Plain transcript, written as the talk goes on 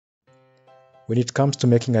When it comes to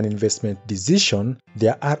making an investment decision,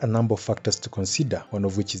 there are a number of factors to consider, one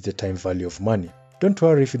of which is the time value of money. Don't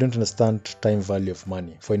worry if you don't understand time value of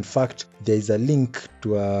money, for in fact, there is a link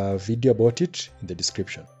to a video about it in the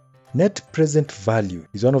description. Net present value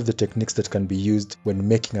is one of the techniques that can be used when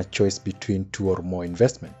making a choice between two or more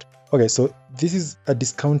investments. Okay, so this is a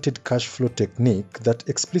discounted cash flow technique that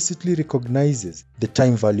explicitly recognizes the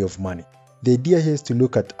time value of money. The idea here is to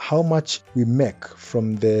look at how much we make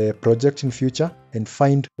from the project in future and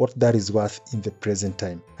find what that is worth in the present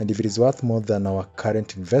time. And if it is worth more than our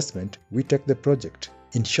current investment, we take the project.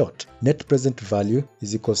 In short, net present value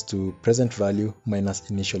is equals to present value minus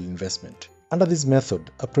initial investment. Under this method,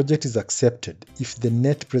 a project is accepted if the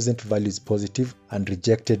net present value is positive and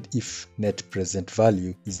rejected if net present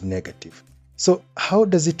value is negative. So how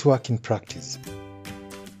does it work in practice?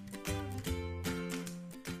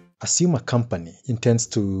 Assume a company intends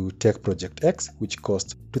to take project X, which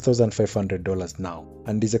costs $2,500 now,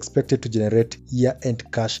 and is expected to generate year-end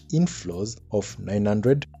cash inflows of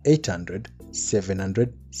 $900, $800,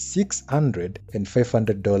 $700, $600, and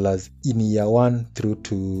 $500 in year 1 through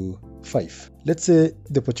to 5. Let's say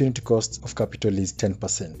the opportunity cost of capital is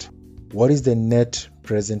 10%. What is the net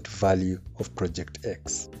present value of project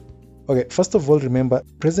X? Okay, first of all, remember,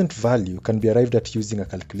 present value can be arrived at using a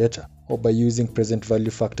calculator or by using present value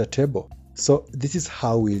factor table. So this is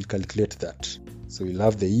how we'll calculate that. So we'll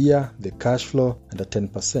have the year, the cash flow, and a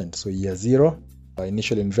 10%. So year 0, our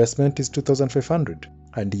initial investment is $2,500.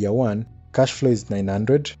 And year 1, cash flow is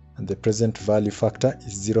 $900, and the present value factor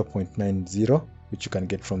is 0.90, which you can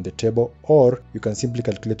get from the table, or you can simply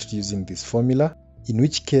calculate it using this formula, in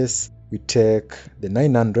which case we take the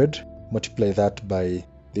 900, multiply that by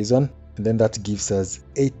this one, and then that gives us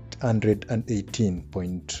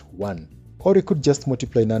 818.1. Or you could just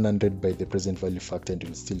multiply 900 by the present value factor and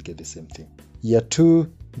you'll still get the same thing. Year 2,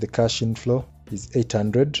 the cash inflow is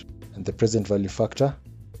 800 and the present value factor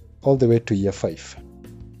all the way to year 5.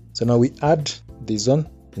 So now we add this one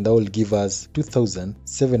and that will give us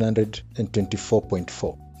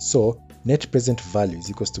 2,724.4. So net present value is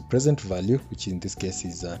equals to present value, which in this case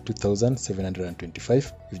is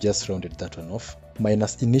 2,725. We've just rounded that one off,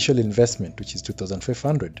 minus initial investment, which is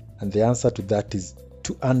 2,500. And the answer to that is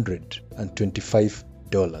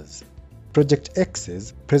 $225. Project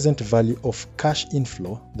X's present value of cash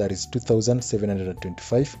inflow, that is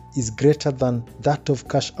 2,725, is greater than that of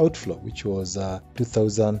cash outflow, which was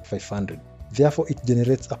 2,500. Therefore, it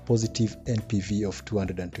generates a positive NPV of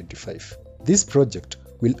 225. This project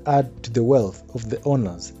will add to the wealth of the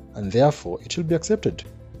owners and therefore it will be accepted.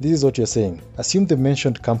 This is what you're saying. Assume the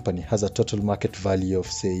mentioned company has a total market value of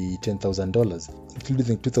say $10,000,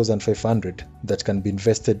 including 2,500 that can be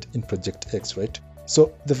invested in Project X, right?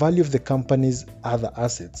 So the value of the company's other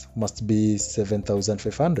assets must be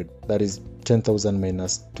 7,500. That is 10,000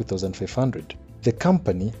 minus 2,500. The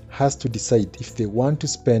company has to decide if they want to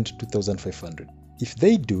spend 2,500. If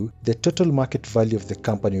they do, the total market value of the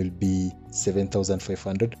company will be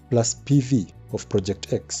 7,500 plus PV of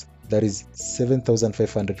Project X. That is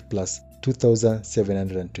 7,500 plus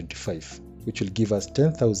 2,725, which will give us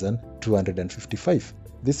 10,255.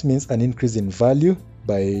 This means an increase in value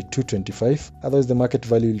by 225. Otherwise, the market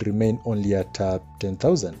value will remain only at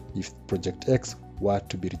 10,000 if Project X were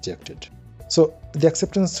to be rejected. So the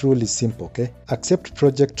acceptance rule is simple, okay? Accept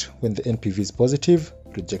project when the NPV is positive,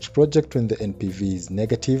 reject project when the NPV is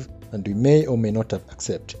negative, and we may or may not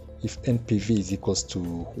accept if NPV is equals to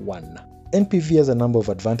 1. NPV has a number of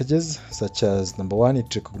advantages, such as number 1,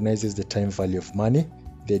 it recognizes the time value of money.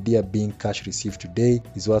 The idea being cash received today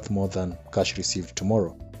is worth more than cash received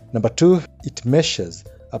tomorrow. Number 2, it measures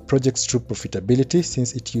a project's true profitability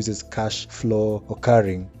since it uses cash flow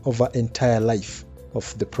occurring over entire life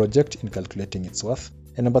of the project in calculating its worth.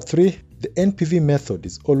 And number 3, the NPV method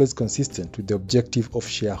is always consistent with the objective of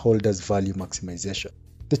shareholders' value maximization.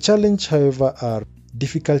 The challenge, however, are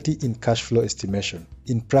difficulty in cash flow estimation.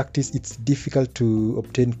 In practice, it's difficult to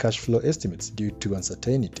obtain cash flow estimates due to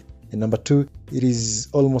uncertainty. And number 2, it is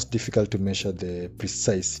almost difficult to measure the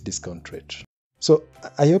precise discount rate. So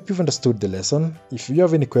I hope you've understood the lesson. If you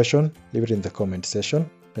have any question, leave it in the comment section.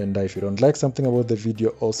 And if you don't like something about the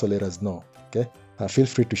video, also let us know, okay? Feel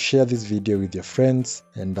free to share this video with your friends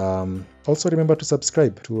and also remember to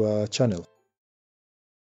subscribe to our channel.